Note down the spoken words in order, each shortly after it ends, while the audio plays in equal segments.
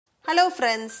Hello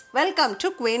friends, welcome to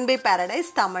Queen Bee Paradise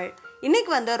Tamil.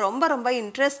 இன்னைக்கு வந்து ரொம்ப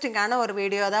இன்ட்ரஸ்டிங்கான ஒரு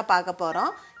வீடியோ தான் பார்க்க போறோம்.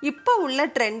 இப்போ உள்ள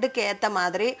ட்ரெண்டுக்கு ஏத்த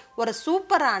மாதிரி ஒரு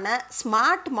சூப்பரான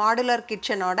ஸ்மார்ட் மாடுலர்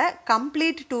கிச்சனோட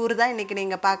கம்ப்ளீட் டூர் தான் இன்னைக்கு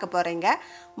நீங்க பார்க்க போறீங்க.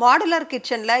 மாடுலர்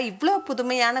கிச்சன்ல இவ்ளோ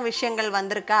புதுமையான விஷயங்கள்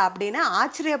வந்திருக்கா அப்படினு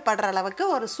ஆச்சரியப்படுற அளவுக்கு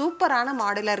ஒரு சூப்பரான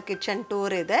மாடுலர் கிச்சன்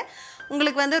டூர் இது.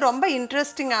 உங்களுக்கு வந்து ரொம்ப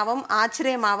இன்ட்ரஸ்டிங்காவும்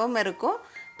ஆச்சரியமாவும் இருக்கும்.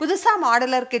 புதுசா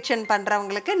மாடுலர் கிச்சன்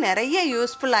பண்றவங்களுக்கு நிறைய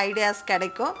யூஸ்ஃபுல் ஐடியாஸ்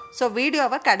கிடைக்கும். சோ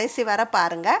வீடியோவை கடைசி வரை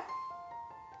பாருங்க.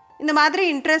 இந்த மாதிரி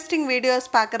இன்ட்ரஸ்டிங்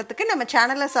வீடியோஸ் பார்க்கிறதுக்கு நம்ம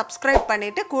சேனலை சப்ஸ்கிரைப்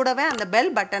பண்ணிட்டு கூடவே அந்த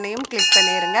பெல் பட்டனையும் கிளிக்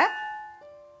பண்ணிருங்க.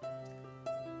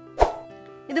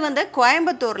 இது வந்து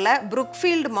கோயம்புத்தூர்ல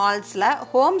புரூக்ஃபீல்ட் மால்ஸ்ல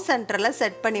ஹோம் சென்டர்ல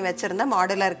செட் பண்ணி வச்சிருந்த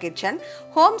மாடுலர் கிச்சன்.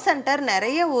 ஹோம் சென்டர்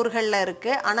நிறைய ஊர்கள்ல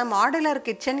இருக்கு. ஆனா மாடுலர்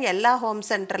கிச்சன் எல்லா ஹோம்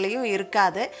சென்டர்லயும்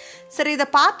இருக்காது. சரி, இத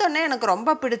பார்த்தோன்னே எனக்கு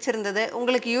ரொம்ப பிடிச்சிருந்தது.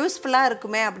 உங்களுக்கு யூஸ்ஃபுல்லா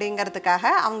இருக்குமே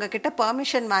அப்படிங்கிறதுக்காக அவங்க கிட்ட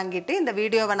பெர்மிஷன் வாங்கிட்டு இந்த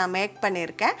வீடியோவை நான் மேக்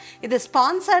பண்ணியிருக்கேன். இது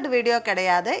ஸ்பான்சர்டு வீடியோ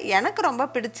கிடையாது. எனக்கு ரொம்ப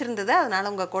பிடிச்சிருந்தது,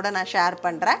 அதனால உங்க கூட நான் ஷேர்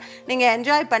பண்றேன். நீங்க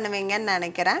என்ஜாய் பண்ணுவீங்கன்னு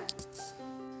நினைக்கிறேன்.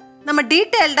 நம்ம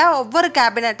டீடைல்டா ஒவ்வொரு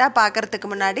கேபினட்டா பார்க்கிறதுக்கு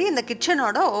முன்னாடி இந்த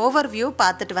கிச்சனோட ஓவர்வியூ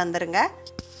பார்த்துட்டு வந்துருங்க.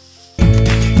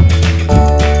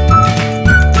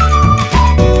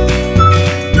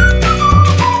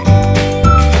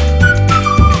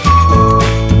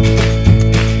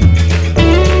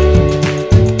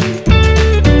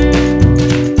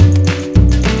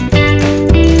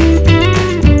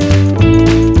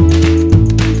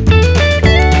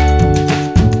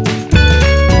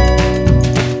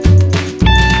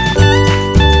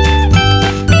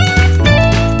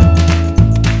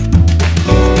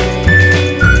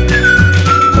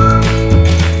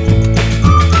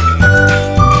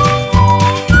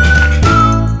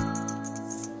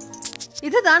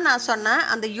 இதுதான் நான் சொன்ன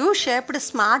அந்த U shaped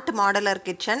smart modular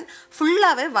kitchen.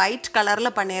 ஃபுல்லாகவே ஒயிட் கலரில்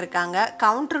பண்ணியிருக்காங்க.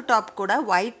 கவுண்டர் டாப் கூட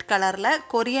ஒயிட் கலரில்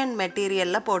கொரியன்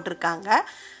மெட்டீரியலில் போட்டிருக்காங்க.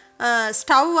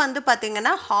 ஸ்டவ் வந்து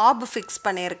பார்த்திங்கன்னா ஹாப் ஃபிக்ஸ்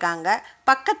பண்ணியிருக்காங்க.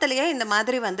 பக்கத்துலேயே இந்த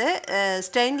மாதிரி வந்து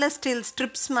ஸ்டெயின்லெஸ் ஸ்டீல்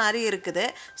ஸ்ட்ரிப்ஸ் மாதிரி இருக்குது.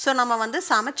 ஸோ நம்ம வந்து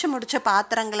சமைச்சு முடித்த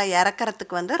பாத்திரங்களை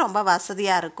இறக்கிறதுக்கு வந்து ரொம்ப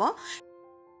வசதியாக இருக்கும்.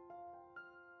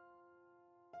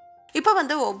 இப்போ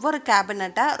வந்து ஒவ்வொரு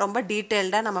கேபினட்டாக ரொம்ப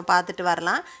டீட்டெயில்டாக நம்ம பார்த்துட்டு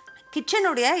வரலாம்.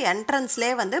 கிச்சனுடைய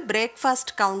என்ட்ரன்ஸ்லேயே வந்து பிரேக்ஃபாஸ்ட்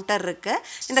கவுண்டர் இருக்குது.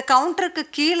 இந்த கவுண்டருக்கு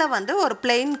கீழே வந்து ஒரு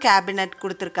பிளெயின் கேபினட்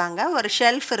கொடுத்துருக்காங்க, ஒரு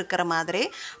ஷெல்ஃப் இருக்கிற மாதிரி.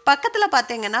 பக்கத்தில்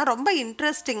பார்த்தீங்கன்னா ரொம்ப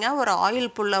இன்ட்ரெஸ்டிங்காக ஒரு ஆயில்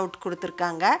புல் அவுட்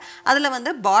கொடுத்துருக்காங்க. அதில்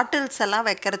வந்து பாட்டில்ஸ் எல்லாம்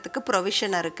வைக்கிறதுக்கு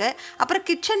ப்ரொவிஷன் இருக்குது. அப்புறம்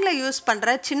கிச்சனில் யூஸ்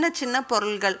பண்ணுற சின்ன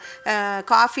பொருள்கள்,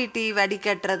 காஃபி டீ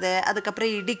வடிகட்டுறது,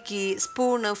 அதுக்கப்புறம் இடுக்கி,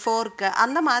 ஸ்பூனு, ஃபோர்க்கு,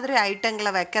 அந்த மாதிரி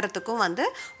ஐட்டங்களை வைக்கிறதுக்கும் வந்து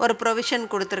ஒரு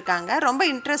ப்ரொவிஷன் கொடுத்துருக்காங்க. ரொம்ப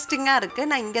இன்ட்ரெஸ்டிங்காக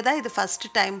இருக்குது. நான் இங்கே தான் இது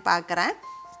ஃபஸ்ட்டு டைம் பார்க்குறேன்.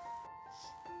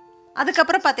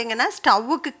 அதுக்கப்புறம் பார்த்தீங்கன்னா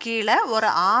ஸ்டவ்வுக்கு கீழே ஒரு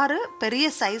 6 பெரிய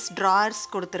சைஸ் ட்ராயர்ஸ்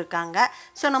கொடுத்துருக்காங்க.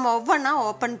 ஸோ நம்ம ஒவ்வொன்றா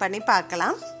ஓப்பன் பண்ணி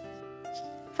பார்க்கலாம்.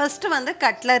 ஃபர்ஸ்ட் வந்து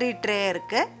கட்லரி ட்ரே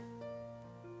இருக்கு.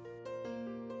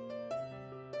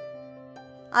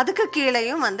 அதுக்கு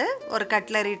கீழேயும் வந்து ஒரு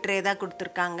கட்லரி ட்ரே தான்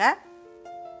கொடுத்துருக்காங்க.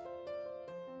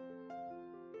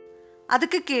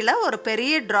 அதுக்கு கீழே ஒரு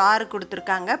பெரிய ட்ராயர்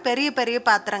கொடுத்துருக்காங்க, பெரிய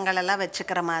பாத்திரங்கள் எல்லாம்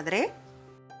வச்சுக்கிற மாதிரி.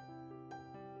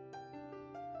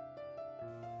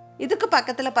 இதுக்கு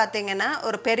பக்கத்தில் பார்த்தீங்கன்னா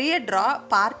ஒரு பெரிய ட்ரா,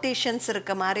 பார்ட்டிஷன்ஸ்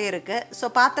இருக்க மாதிரி இருக்குது. ஸோ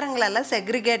பாத்திரங்களெல்லாம்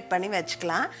செக்ரிகேட் பண்ணி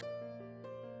வச்சுக்கலாம்.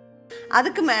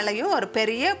 அதுக்கு மேலேயும் ஒரு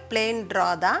பெரிய பிளெயின் ட்ரா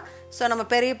தான். ஸோ நம்ம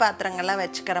பெரிய பாத்திரங்கள்லாம்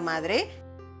வச்சுக்கிற மாதிரி.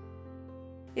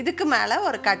 இதுக்கு மேலே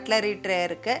ஒரு கட்லரி ட்ரே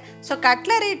இருக்குது. ஸோ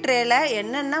கட்லரி ட்ரேல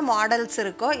என்னென்ன மாடல்ஸ்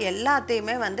இருக்கோ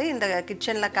எல்லாத்தையுமே வந்து இந்த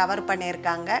கிச்சனில் கவர்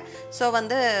பண்ணியிருக்காங்க. ஸோ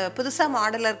வந்து புதுசாக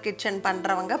மாடுலர் கிச்சன்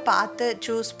பண்ணுறவங்க பார்த்து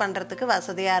சூஸ் பண்ணுறதுக்கு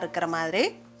வசதியாக இருக்கிற மாதிரி.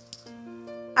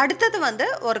 அடுத்தது வந்து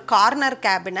ஒரு கார்னர்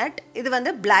கேபினட். இது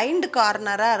வந்து பிளைண்ட்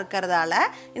கார்னராக இருக்கிறதால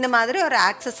இந்த மாதிரி ஒரு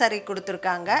ஆக்சசரி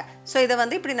கொடுத்துருக்காங்க. ஸோ இதை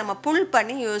வந்து இப்படி நம்ம புல்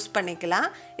பண்ணி யூஸ் பண்ணிக்கலாம்.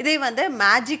 இதை வந்து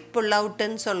மேஜிக் புல்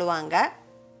அவுட்டுன்னு சொல்லுவாங்க.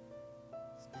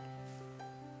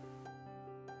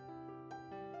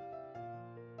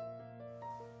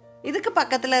 இதுக்கு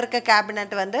பக்கத்தில் இருக்க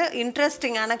கேபினட் வந்து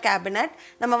இன்ட்ரெஸ்டிங்கான கேபினட்.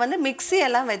 நம்ம வந்து மிக்ஸி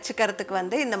எல்லாம் வச்சுக்கிறதுக்கு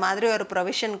வந்து இந்த மாதிரி ஒரு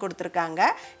ப்ரொவிஷன் கொடுத்துருக்காங்க.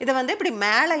 இதை வந்து இப்படி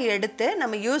மேலே எடுத்து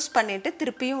நம்ம யூஸ் பண்ணிவிட்டு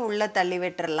திருப்பியும் உள்ளே தள்ளி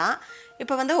விட்டுறலாம்.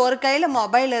 இப்போ வந்து ஒரு கையில்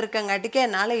மொபைல் இருக்கங்காட்டிக்கு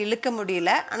என்னால் இழுக்க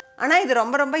முடியல. ஆனால் இது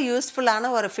ரொம்ப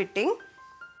யூஸ்ஃபுல்லான ஒரு ஃபிட்டிங்.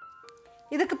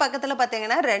 இதுக்கு பக்கத்தில்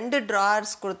பார்த்தீங்கன்னா 2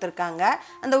 ட்ராயர்ஸ் கொடுத்துருக்காங்க.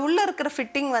 அந்த உள்ளே இருக்கிற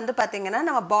ஃபிட்டிங் வந்து பார்த்தீங்கன்னா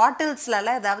நம்ம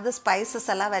பாட்டில்ஸ்லலாம் ஏதாவது ஸ்பைசஸ்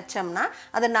எல்லாம் வச்சோம்னா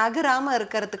அது நகராமல்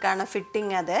இருக்கிறதுக்கான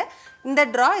ஃபிட்டிங் அது. இந்த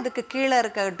ட்ரா, இதுக்கு கீழே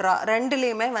இருக்க ட்ரா,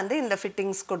 ரெண்டுலேயுமே வந்து இந்த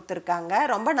ஃபிட்டிங்ஸ் கொடுத்துருக்காங்க.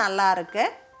 ரொம்ப நல்லா இருக்கு.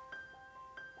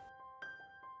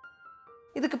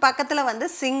 இதுக்கு பக்கத்தில் வந்து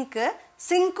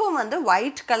சிங்க்கும் வந்து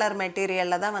ஒயிட் கலர்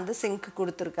மெட்டீரியலில் தான் வந்து சிங்க்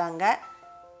கொடுத்துருக்காங்க.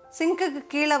 சிங்க்குக்கு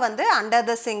கீழே வந்து அண்டர்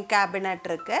த சிங்க் கேபினட்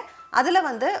இருக்குது. அதில்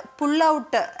வந்து புல்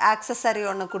அவுட் ஆக்சசரி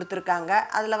ஒன்று கொடுத்துருக்காங்க.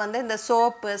 அதில் வந்து இந்த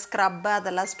சோப்பு, ஸ்க்ரப்பு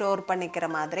அதெல்லாம் ஸ்டோர் பண்ணிக்கிற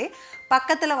மாதிரி.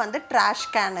 பக்கத்தில் வந்து ட்ராஷ்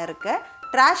கேன் இருக்குது.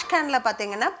 ட்ராஷ் கேனில்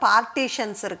பார்த்திங்கன்னா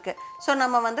பார்ட்டிஷன்ஸ் இருக்குது. ஸோ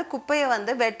நம்ம வந்து குப்பையை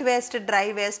வந்து வெட் வேஸ்ட்டு, ட்ரை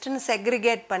வேஸ்ட்டுன்னு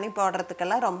செக்ரிகேட் பண்ணி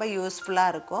போடுறதுக்கெல்லாம் ரொம்ப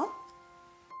யூஸ்ஃபுல்லாக இருக்கும்.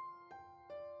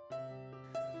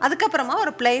 அதுக்கப்புறமா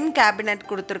ஒரு பிளெயின் கேபினட்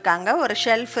கொடுத்துருக்காங்க, ஒரு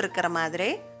ஷெல்ஃப் இருக்கிற மாதிரி.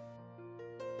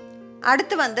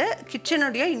 அடுத்து வந்து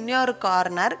கிச்சனுடைய இன்னொரு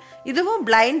கார்னர். இதுவும்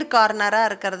பிளைண்ட் கார்னராக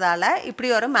இருக்கிறதால இப்படி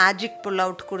ஒரு மேஜிக் புல்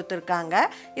அவுட் கொடுத்துருக்காங்க.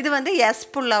 இது வந்து எஸ்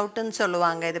புல் அவுட்டுன்னு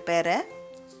சொல்லுவாங்க இது பேர்.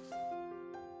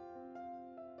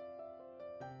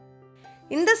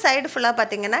 இந்த சைடு ஃபுல்லாக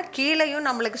பார்த்திங்கன்னா கீழேயும்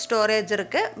நம்மளுக்கு ஸ்டோரேஜ்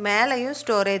இருக்குது, மேலேயும்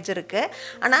ஸ்டோரேஜ் இருக்குது.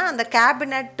 ஆனால் அந்த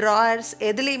கேபினட், ட்ராயர்ஸ்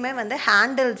எதுலேயுமே வந்து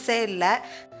ஹேண்டில்ஸே இல்லை.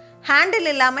 ஹேண்டில்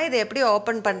இல்லாமல் இதை எப்படி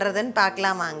ஓப்பன் பண்ணுறதுன்னு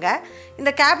பார்க்கலாம் வாங்க. இந்த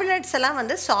கேபினட்ஸ் எல்லாம்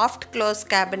வந்து சாஃப்ட் க்ளோஸ்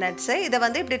கேபினட்ஸு. இதை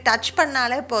வந்து இப்படி டச்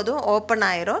பண்ணாலே போதும், ஓப்பன்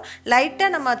ஆயிரும்.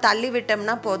 லைட்டாக நம்ம தள்ளி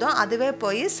விட்டோம்னா போதும், அதுவே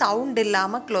போய் சவுண்ட்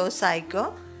இல்லாமல் க்ளோஸ்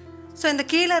ஆகிக்கும். ஸோ இந்த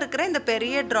கீழே இருக்கிற இந்த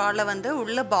பெரிய ட்ராவில் வந்து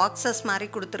உள்ள பாக்ஸஸ் மாதிரி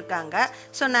கொடுத்துருக்காங்க.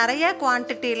 ஸோ நிறைய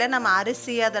குவான்டிட்டியில் நம்ம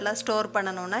அரிசி அதெல்லாம் ஸ்டோர்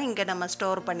பண்ணணுன்னா இங்கே நம்ம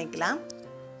ஸ்டோர் பண்ணிக்கலாம்.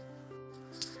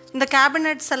 இந்த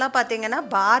கேபினட்ஸ் எல்லாம் பார்த்திங்கன்னா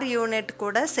பார் யூனிட்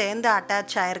கூட சேர்ந்து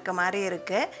அட்டாச் ஆகிருக்க மாதிரி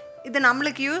இருக்குது. இது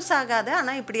நம்மளுக்கு யூஸ் ஆகாது,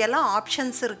 ஆனால் இப்படியெல்லாம்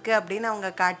ஆப்ஷன்ஸ் இருக்குது அப்படின்னு அவங்க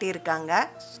காட்டியிருக்காங்க.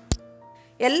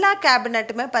 எல்லா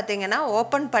கேபினட்டுமே பார்த்திங்கன்னா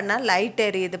ஓப்பன் பண்ணால் லைட்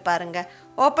எரியுது பாருங்கள்.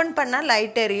 ஓப்பன் பண்ணால்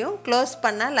லைட் எரியும், க்ளோஸ்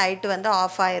பண்ணால் லைட் வந்து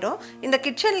ஆஃப் ஆயிரும். இந்த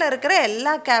கிச்சனில் இருக்கிற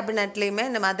எல்லா கேபினட்லேயுமே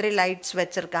இந்த மாதிரி லைட்ஸ்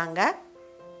வச்சுருக்காங்க.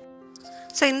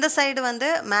 ஸோ இந்த சைடு வந்து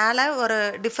மேலே ஒரு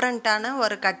டிஃப்ரெண்ட்டான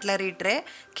ஒரு கட்லரி ட்ரே,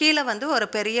 கீழே வந்து ஒரு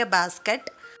பெரிய பாஸ்கெட்.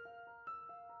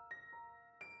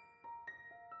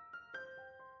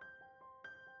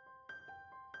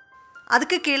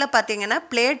 அதுக்கு கீழே பார்த்தீங்கன்னா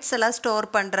பிளேட்ஸ் எல்லாம் ஸ்டோர்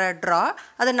பண்ணுற ட்ரா.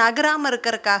 அது நகராமல்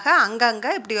இருக்கிறதுக்காக அங்கங்கே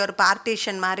இப்படி ஒரு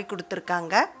பார்ட்டிஷன் மாதிரி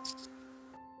கொடுத்துருக்காங்க.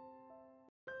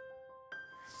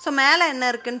 ஸோ மேலே என்ன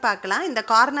இருக்குதுன்னு பார்க்கலாம். இந்த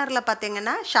கார்னரில்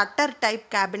பார்த்தீங்கன்னா ஷட்டர் டைப்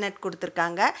கேபினட்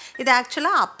கொடுத்துருக்காங்க. இது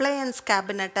ஆக்சுவலாக அப்ளையன்ஸ்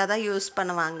கேபினட்டாக தான் யூஸ்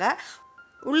பண்ணுவாங்க.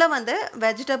 உள்ளே வந்து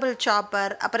வெஜிடபிள்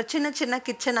சாப்பர், அப்புறம் சின்ன சின்ன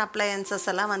கிச்சன் அப்ளையன்சஸ்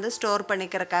எல்லாம் வந்து ஸ்டோர்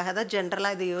பண்ணிக்கிறதுக்காக தான்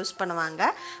ஜென்ரலாக இது யூஸ் பண்ணுவாங்க.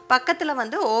 பக்கத்தில்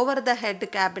வந்து ஓவர் த ஹெட்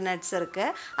கேபினட்ஸ்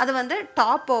இருக்குது. அது வந்து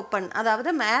டாப் ஓப்பன்,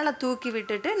 அதாவது மேலே தூக்கி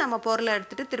விட்டுட்டு நம்ம பொருளை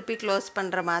எடுத்துகிட்டு திருப்பி க்ளோஸ்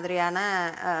பண்ணுற மாதிரியான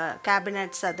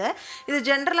கேபினட்ஸ் அது. இது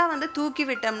ஜென்ரலாக வந்து தூக்கி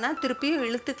விட்டோம்னா திருப்பியும்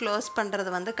இழுத்து க்ளோஸ்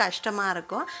பண்ணுறது வந்து கஷ்டமாக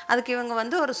இருக்கும். அதுக்கு இவங்க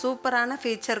வந்து ஒரு சூப்பரான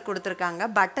ஃபீச்சர் கொடுத்துருக்காங்க,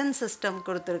 பட்டன் சிஸ்டம்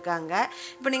கொடுத்துருக்காங்க.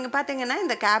 இப்போ நீங்கள் பார்த்தீங்கன்னா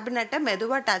இந்த கேபினட்டை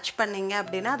மெதுவாக டச் பண்ணிங்க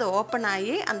அப்படின்னா அது ஓப்பன்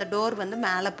ஆகி அந்த டோர் வந்து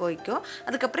மேலே போய்க்கும்.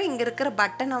 அதுக்கப்புறம் இங்கே இருக்கிற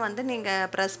பட்டனை வந்து நீங்கள்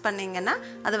ப்ரெஸ் பண்ணிங்கன்னா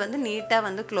அது வந்து நீட்டாக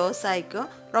வந்து க்ளோஸ் ஆகிக்கும்.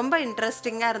 ரொம்ப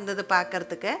இன்ட்ரெஸ்டிங்காக இருந்தது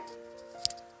பார்க்குறதுக்கு.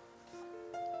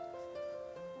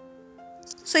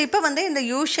 ஸோ இப்போ வந்து இந்த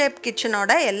யூ ஷேப்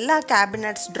கிச்சனோட எல்லா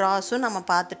கேபினட்ஸ் ட்ராஸும் நம்ம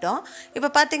பார்த்துட்டோம். இப்போ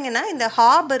பார்த்தீங்கன்னா இந்த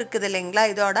ஹாப் இருக்குது இல்லைங்களா,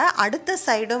 இதோட அடுத்த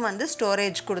சைடும் வந்து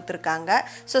ஸ்டோரேஜ் கொடுத்துருக்காங்க.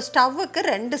 ஸோ ஸ்டவ்வுக்கு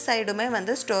 2 சைடுமே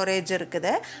வந்து ஸ்டோரேஜ்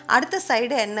இருக்குது. அடுத்த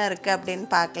சைடு என்ன இருக்குது அப்படின்னு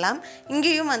பார்க்கலாம்.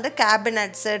 இங்கேயும் வந்து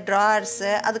கேபினட்ஸு,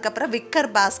 ட்ராயர்ஸு, அதுக்கப்புறம்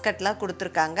விக்கர் பாஸ்கெட்லாம்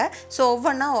கொடுத்துருக்காங்க. ஸோ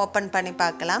ஒவ்வொன்றா ஓப்பன் பண்ணி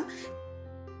பார்க்கலாம்.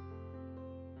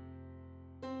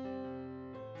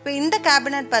 இப்போ இந்த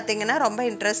கேபினட் பார்த்தீங்கன்னா ரொம்ப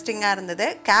இன்ட்ரெஸ்டிங்காக இருந்தது.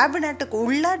 கேபினட்டுக்கு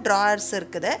உள்ள ட்ராயர்ஸ்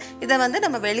இருக்குது. இதை வந்து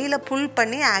நம்ம வெளியில் புல்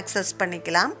பண்ணி ஆக்சஸ்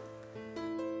பண்ணிக்கலாம்.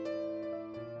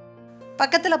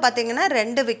 பக்கத்தில் பார்த்தீங்கன்னா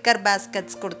 2 விக்கர்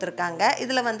பாஸ்கெட்ஸ் கொடுத்துருக்காங்க.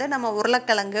 இதில் வந்து நம்ம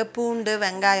உருளைக்கிழங்கு, பூண்டு,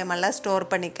 வெங்காயம் எல்லாம் ஸ்டோர்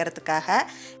பண்ணிக்கிறதுக்காக.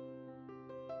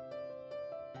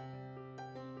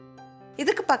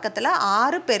 இதுக்கு பக்கத்தில்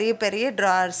 6 பெரிய பெரிய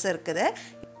ட்ராயர்ஸ் இருக்குது.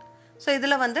 ஸோ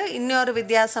இதில் வந்து இன்னொரு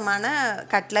வித்தியாசமான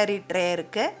கட்லரி ட்ரே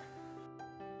இருக்குது.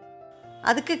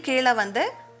 அதுக்கு கீழே வந்து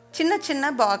சின்ன சின்ன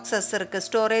பாக்ஸஸ் இருக்குது,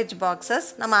 ஸ்டோரேஜ் பாக்ஸஸ்,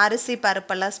 நம்ம அரிசி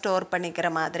பருப்பெல்லாம் ஸ்டோர் பண்ணிக்கிற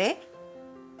மாதிரி.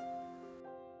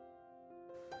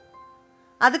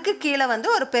 அதுக்கு கீழே வந்து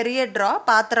ஒரு பெரிய ட்ரா,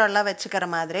 பாத்திரம் எல்லாம் வச்சுக்கிற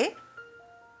மாதிரி.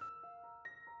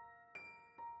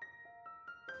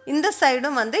 இந்த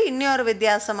சைடும் வந்து இன்னொரு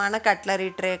வித்தியாசமான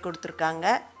கட்லரி ட்ரே கொடுத்துருக்காங்க.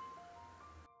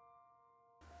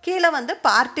 கீழே வந்து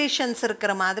பார்ட்டிஷன்ஸ்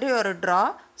இருக்கிற மாதிரி ஒரு ட்ரா.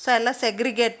 ஸோ எல்லாம்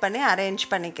செக்ரிகேட் பண்ணி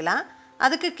அரேஞ்ச் பண்ணிக்கலாம்.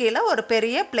 அதுக்கு கீழே ஒரு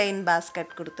பெரிய பிளெயின்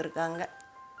பாஸ்கெட் கொடுத்துருக்காங்க.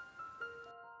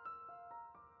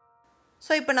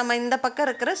 ஸோ இப்போ நம்ம இந்த பக்கம்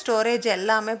இருக்கிற ஸ்டோரேஜ்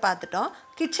எல்லாமே பார்த்துட்டோம்.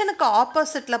 கிச்சனுக்கு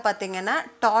ஆப்போசிட்டில் பார்த்திங்கன்னா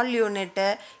டால் யூனிட்டு,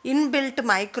 இன்பில்ட்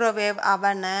மைக்ரோவேவ்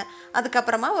அவனு,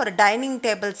 அதுக்கப்புறமா ஒரு டைனிங்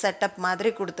டேபிள் செட்டப்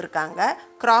மாதிரி கொடுத்துருக்காங்க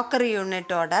க்ராக்கரி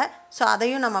யூனிட்டோட. ஸோ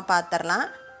அதையும் நம்ம பார்த்துடலாம்.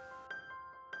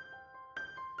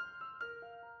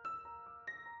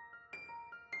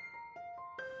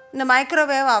 இந்த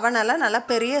மைக்ரோவேவ் அவனெல்லாம் நல்லா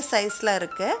பெரிய சைஸில்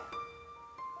இருக்குது.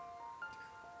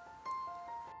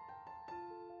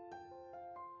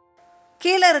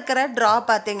 கீழே இருக்கிற இருக்கிற ட்ரா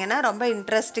பார்த்தீங்கன்னா ரொம்ப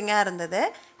இன்ட்ரெஸ்டிங்காக இருந்தது.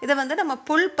 இதை வந்து நம்ம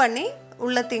புல் பண்ணி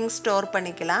உள்ள திங்ஸ் ஸ்டோர்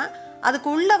பண்ணிக்கலாம். அதுக்கு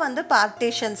உள்ளே வந்து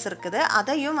பார்ட்டிஷன்ஸ் இருக்குது,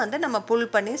 அதையும் வந்து நம்ம புல்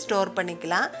பண்ணி ஸ்டோர்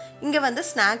பண்ணிக்கலாம். இங்கே வந்து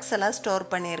ஸ்நாக்ஸ் எல்லாம் ஸ்டோர்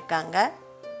பண்ணியிருக்காங்க.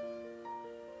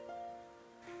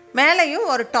 மேலேயும்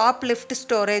ஒரு டாப் லிஃப்ட்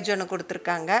ஸ்டோரேஜ் ஒன்று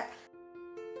கொடுத்துருக்காங்க.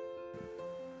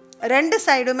 2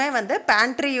 சைடுமே வந்து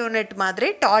பேண்ட்ரி யூனிட் மாதிரி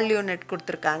டால் யூனிட்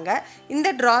கொடுத்துருக்காங்க.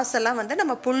 இந்த ட்ராஸ் எல்லாம் வந்து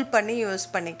நம்ம புல் பண்ணி யூஸ்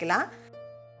பண்ணிக்கலாம்.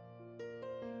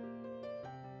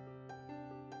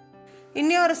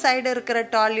 இன்னொரு சைடு இருக்கிற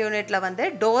டால் யூனிட்டில் வந்து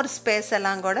டோர் ஸ்பேஸ்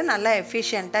எல்லாம் கூட நல்லா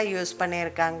எஃபிஷியண்ட்டாக யூஸ்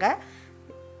பண்ணியிருக்காங்க.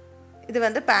 இது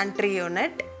வந்து பேண்ட்ரி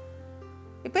யூனிட்.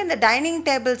 இப்போ இந்த டைனிங்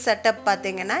டேபிள் செட்டப்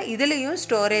பார்த்தீங்கன்னா இதுலேயும்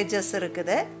ஸ்டோரேஜஸ்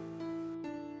இருக்குது.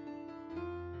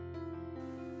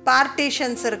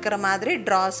 பார்ட்டிஷன்ஸ் இருக்கிற மாதிரி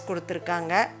ட்ராஸ்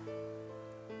கொடுத்துருக்காங்க.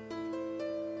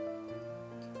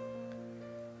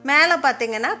 மேலே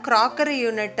பார்த்தீங்கன்னா க்ராக்கரி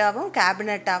யூனிட்டாகவும்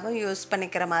கேபினட்டாகவும் யூஸ்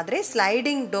பண்ணிக்கிற மாதிரி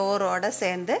ஸ்லைடிங் டோரோடு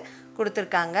சேர்ந்து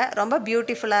கொடுத்துருக்காங்க. ரொம்ப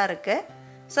பியூட்டிஃபுல்லாக இருக்குது.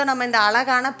 ஸோ நம்ம இந்த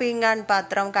அழகான பீங்கான்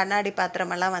பாத்திரம், கண்ணாடி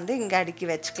பாத்திரமெல்லாம் வந்து இங்கே அடுக்கி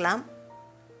வச்சுக்கலாம்.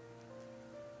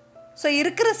 ஸோ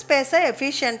இருக்கிற ஸ்பேஸை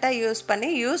எஃபிஷியண்ட்டாக யூஸ் பண்ணி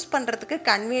யூஸ் பண்ணுறதுக்கு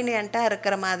கன்வீனியண்ட்டாக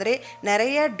இருக்கிற மாதிரி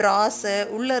நிறைய ட்ராஸு,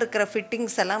 உள்ளே இருக்கிற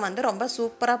ஃபிட்டிங்ஸ் எல்லாம் வந்து ரொம்ப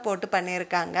சூப்பராக போட்டு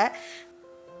பண்ணியிருக்காங்க.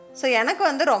 ஸோ எனக்கு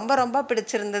வந்து ரொம்ப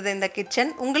பிடிச்சிருந்தது இந்த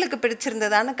கிச்சன். உங்களுக்கு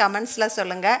பிடிச்சிருந்ததான்னு கமெண்ட்ஸில்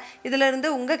சொல்லுங்கள். இதிலிருந்து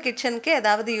உங்கள் கிச்சனுக்கு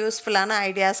ஏதாவது யூஸ்ஃபுல்லான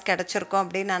ஐடியாஸ் கிடச்சிருக்கும்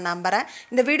அப்படின்னு நான் நம்புகிறேன்.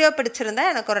 இந்த வீடியோ பிடிச்சிருந்தா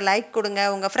எனக்கு ஒரு லைக் கொடுங்க,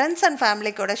 உங்கள் ஃப்ரெண்ட்ஸ் அண்ட்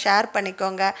ஃபேமிலி கூட ஷேர்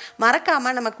பண்ணிக்கோங்க.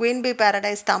 மறக்காமல் நம்ம குயின் பீ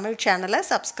பேரடைஸ் தமிழ் சேனலை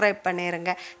சப்ஸ்கிரைப்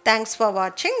பண்ணிடுங்க. தேங்க்ஸ் ஃபார்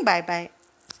வாட்சிங். பை.